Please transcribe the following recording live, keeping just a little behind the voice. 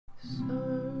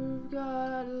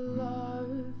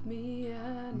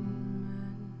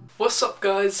What's up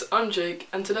guys, I'm Jake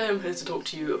and today I'm here to talk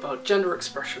to you about gender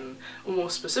expression, or more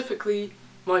specifically,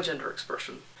 my gender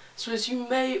expression. So as you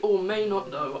may or may not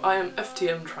know, I am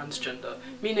FTM transgender,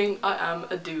 meaning I am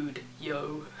a dude,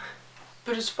 yo.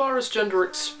 But as far as gender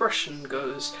expression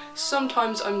goes,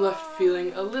 sometimes I'm left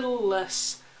feeling a little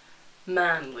less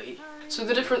manly. So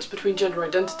the difference between gender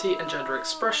identity and gender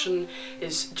expression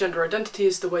is gender identity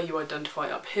is the way you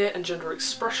identify up here and gender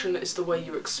expression is the way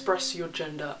you express your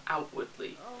gender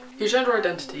outwardly. Your gender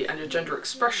identity and your gender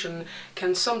expression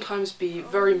can sometimes be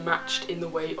very matched in the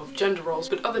way of gender roles,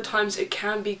 but other times it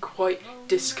can be quite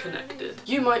disconnected.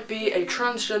 You might be a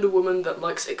transgender woman that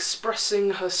likes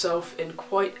expressing herself in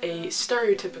quite a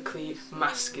stereotypically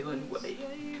masculine way,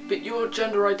 but your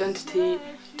gender identity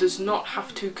does not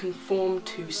have to conform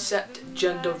to set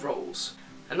gender roles.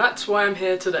 And that's why I'm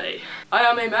here today. I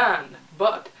am a man,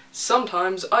 but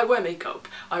sometimes I wear makeup.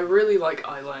 I really like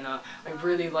eyeliner, I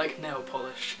really like nail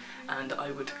polish, and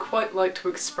I would quite like to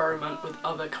experiment with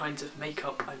other kinds of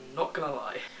makeup, I'm not gonna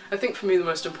lie. I think for me the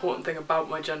most important thing about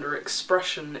my gender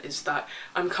expression is that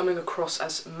I'm coming across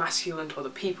as masculine to other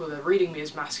people, they're reading me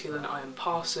as masculine, I am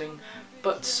passing,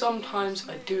 but sometimes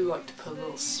I do like to put a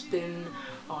little spin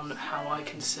on how I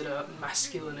consider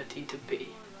masculinity to be.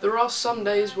 There are some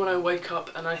days when I wake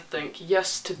up and I think,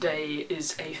 yes, today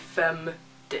is a femme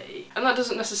day. And that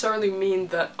doesn't necessarily mean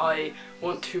that I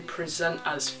want to present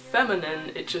as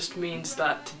feminine, it just means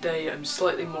that today I'm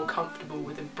slightly more comfortable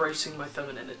with embracing my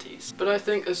femininities. But I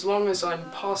think as long as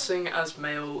I'm passing as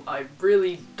male, I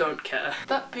really don't care.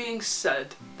 That being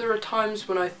said, there are times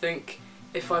when I think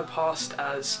if I passed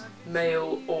as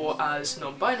male or as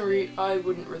non-binary, I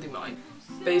wouldn't really mind.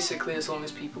 Basically, as long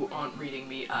as people aren't reading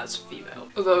me as female.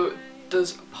 Although,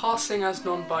 does passing as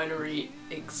non-binary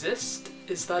exist?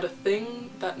 Is that a thing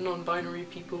that non-binary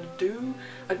people do?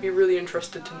 I'd be really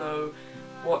interested to know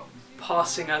what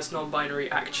passing as non-binary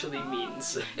actually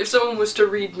means. If someone was to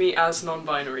read me as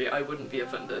non-binary, I wouldn't be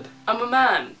offended. I'm a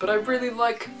man, but I really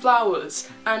like flowers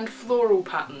and floral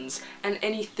patterns and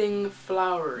anything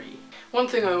flowery. One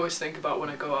thing I always think about when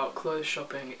I go out clothes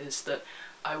shopping is that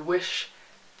I wish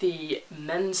the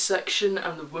men's section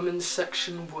and the women's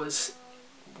section was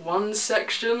one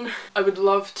section. I would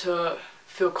love to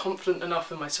feel confident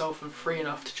enough in myself and free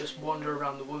enough to just wander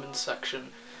around the women's section,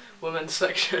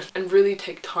 and really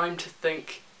take time to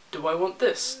think, do I want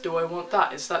this? Do I want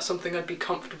that? Is that something I'd be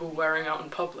comfortable wearing out in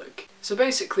public? So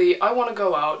basically, I want to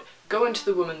go out, go into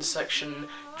the women's section,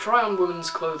 try on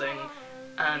women's clothing,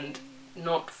 and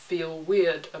not feel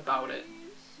weird about it.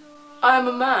 I am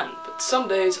a man, but some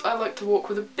days I like to walk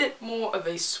with a bit more of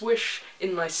a swish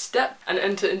in my step and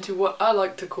enter into what I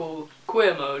like to call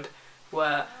queer mode,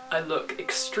 where I look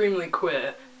extremely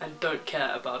queer and don't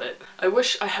care about it. I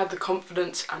wish I had the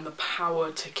confidence and the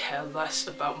power to care less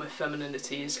about my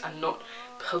femininities and not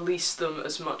police them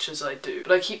as much as I do,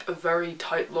 but I keep a very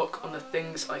tight lock on the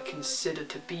things I consider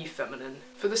to be feminine.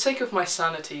 For the sake of my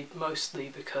sanity, mostly,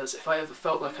 because if I ever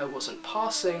felt like I wasn't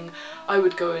passing, I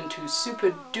would go into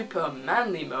super duper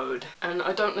manly mode, and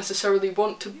I don't necessarily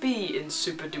want to be in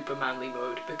super duper manly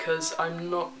mode because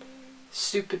I'm not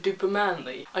super duper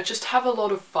manly. I just have a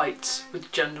lot of fights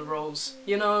with gender roles,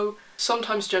 you know?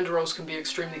 Sometimes gender roles can be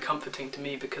extremely comforting to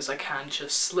me because I can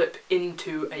just slip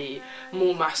into a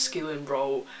more masculine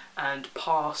role and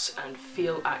pass and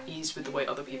feel at ease with the way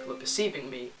other people are perceiving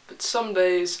me. But some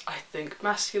days I think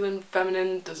masculine,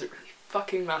 feminine, does it really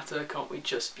fucking matter? Can't we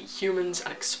just be humans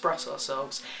and express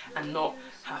ourselves and not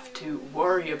have to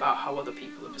worry about how other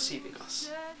people are perceiving us?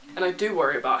 And I do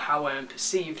worry about how I am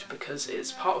perceived because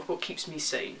it's part of what keeps me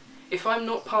sane. If I'm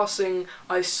not passing,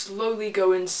 I slowly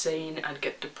go insane and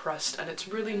get depressed, and it's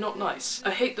really not nice.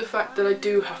 I hate the fact that I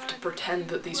do have to pretend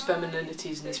that these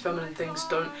femininities and these feminine things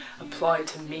don't apply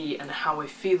to me and how I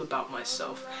feel about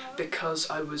myself, because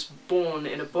I was born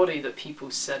in a body that people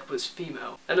said was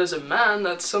female. And as a man,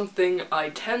 that's something I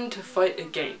tend to fight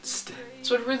against.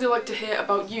 So I'd really like to hear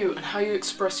about you and how you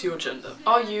express your gender.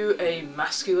 Are you a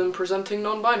masculine presenting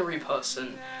non-binary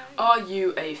person? Are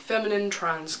you a feminine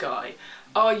trans guy?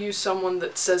 Are you someone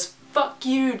that says fuck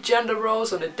you gender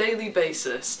roles on a daily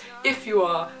basis? If you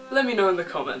are, let me know in the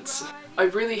comments. I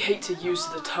really hate to use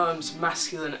the terms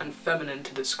masculine and feminine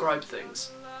to describe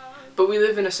things, but we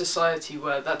live in a society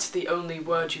where that's the only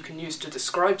word you can use to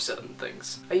describe certain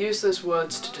things. I use those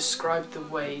words to describe the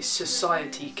way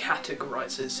society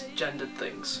categorizes gendered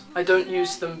things. I don't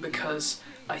use them because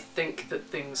I think that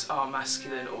things are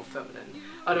masculine or feminine.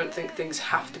 I don't think things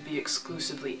have to be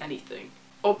exclusively anything.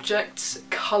 objects,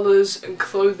 colours and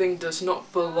clothing does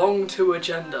not belong to a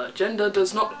gender. Gender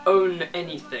does not own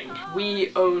anything.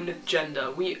 We own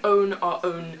gender. We own our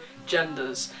own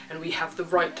genders, and we have the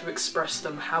right to express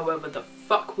them however the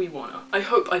fuck we wanna. I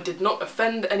hope I did not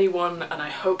offend anyone, and I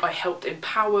hope I helped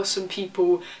empower some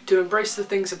people to embrace the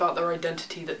things about their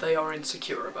identity that they are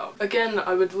insecure about. Again,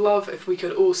 I would love if we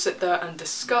could all sit there and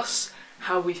discuss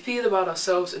how we feel about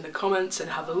ourselves in the comments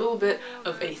and have a little bit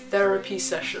of a therapy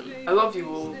session. I love you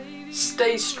all.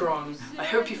 Stay strong. I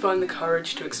hope you find the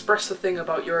courage to express the thing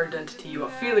about your identity you are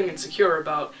feeling insecure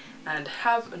about, and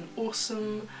have an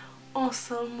awesome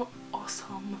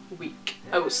week.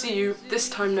 I will see you this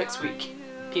time next week.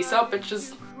 Peace out,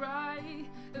 bitches.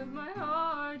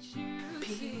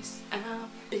 Peace out,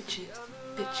 bitches,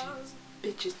 bitches,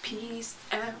 bitches. Peace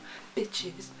out,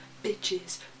 bitches,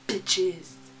 bitches,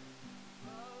 bitches.